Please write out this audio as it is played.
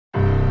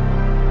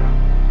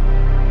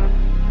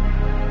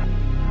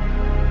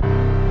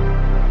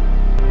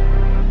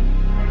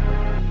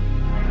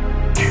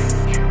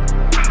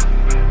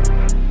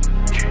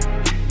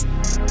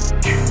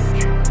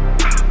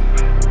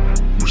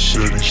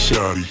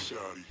Yeah,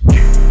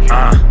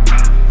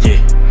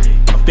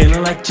 I'm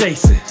feeling like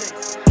Jason.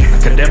 I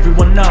cut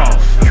everyone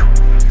off.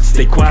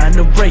 Stay quiet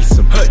and erase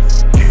them.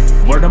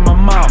 Word on my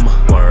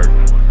mama. Word.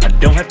 I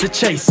don't have to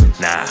chase them.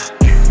 Nah.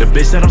 The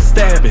bitch that I'm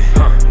stabbing,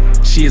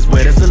 she is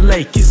wet as a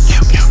lake is.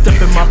 Step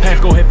in my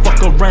path, go ahead,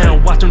 fuck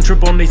around. Watch them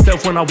trip on they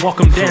self when I walk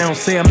them down.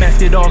 Say I'm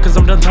masked it all cause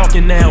I'm done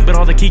talking now. But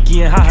all the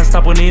kiki and ha-ha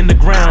stop when they in the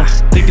ground.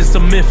 Think it's a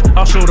myth,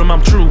 I'll show them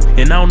I'm true.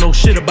 And I don't know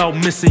shit about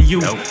missing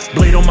you.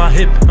 Blade on my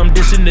hip, I'm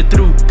dishing it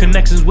through.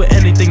 Connections with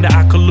anything that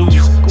I could lose.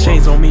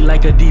 Chains on me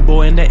like a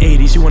D-boy in the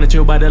 80s. You wanna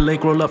chill by the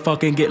lake, roll up,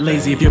 fucking get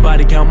lazy. If your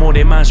body count more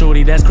than mine,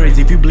 shorty, that's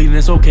crazy. If you bleeding,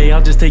 it's okay,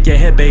 I'll just take your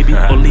head, baby.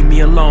 Or leave me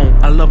alone,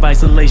 I love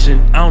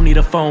isolation. I don't need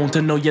a phone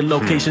to know your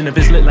location. If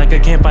it's lit like a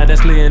campfire,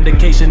 that's clear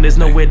indication. There's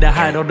nowhere to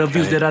hide all the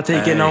views that I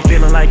take. And I'm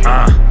feeling like,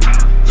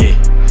 yeah,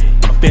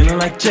 I'm feeling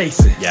like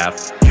Jason. I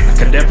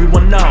cut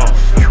everyone off.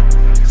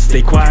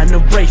 Stay quiet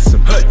and erase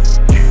them.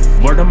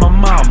 Word on my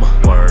mama.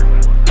 Word.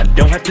 I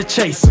don't have to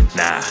chase them.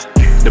 Nah.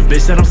 The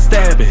bitch that I'm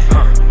stabbing,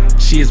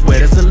 she is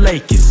wet as a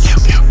lake is.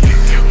 Yeah,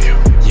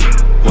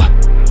 what?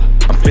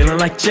 I'm feeling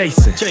like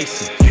Jason.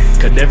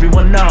 Cut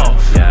everyone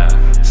off.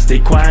 Stay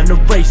quiet and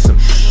erase them.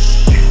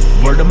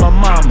 Word on my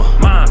mama.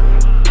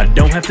 I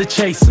don't have to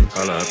chase him.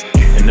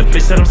 And the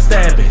bitch that I'm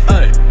stabbing,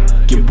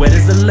 get wet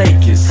as the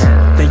lake is.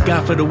 Thank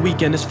God for the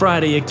weekend, it's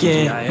Friday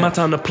again. My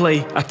time to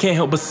play, I can't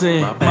help but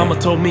sin. Mama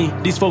told me,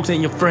 these folks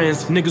ain't your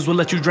friends. Niggas will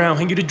let you drown,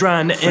 hang you to dry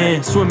in the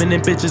end. Swimming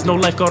in bitches, no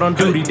lifeguard on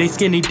duty. They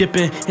skinny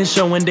dipping and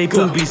showing they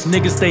boobies.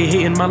 Niggas stay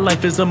hating, my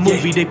life is a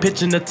movie. They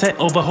pitching the tent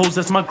over hoes,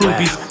 that's my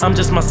groupies. I'm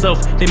just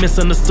myself, they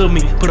misunderstood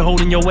me. Put a hole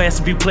in your ass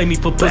if you play me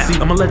for pussy.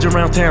 I'm a legend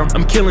around town,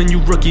 I'm killing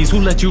you rookies. Who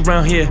let you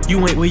round here?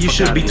 You ain't where you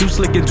should be. Too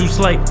slick and too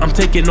slight, I'm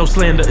taking no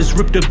slander. It's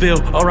Rip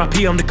DeVille,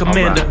 R.I.P. I'm the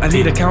commander. I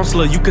need a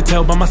counselor, you could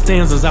tell by my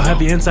stanzas. I'll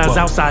have your insides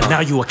outside, now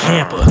you a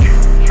camper.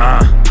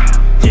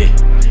 Yeah,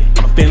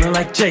 I'm feeling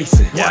like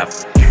Jason. I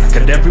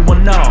cut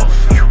everyone off.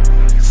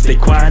 Stay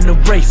quiet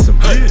and erase them.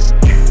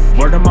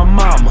 Word on my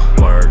mama.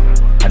 Word.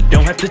 I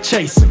don't have to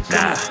chase them.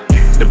 Nah.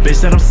 The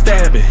bitch that I'm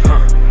stabbing,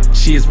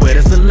 she is wet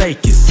as a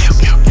lake is.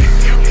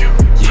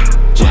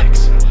 Yeah,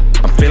 Jax.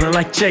 I'm feeling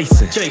like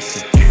Jason.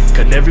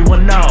 Cut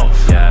everyone off.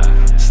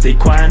 Stay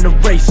quiet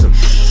and erase them.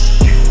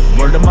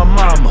 Word on my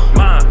mama.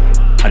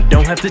 I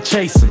don't have to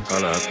chase him.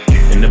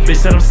 And the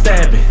bitch that I'm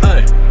stabbing,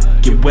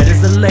 get wet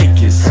as the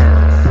lake is.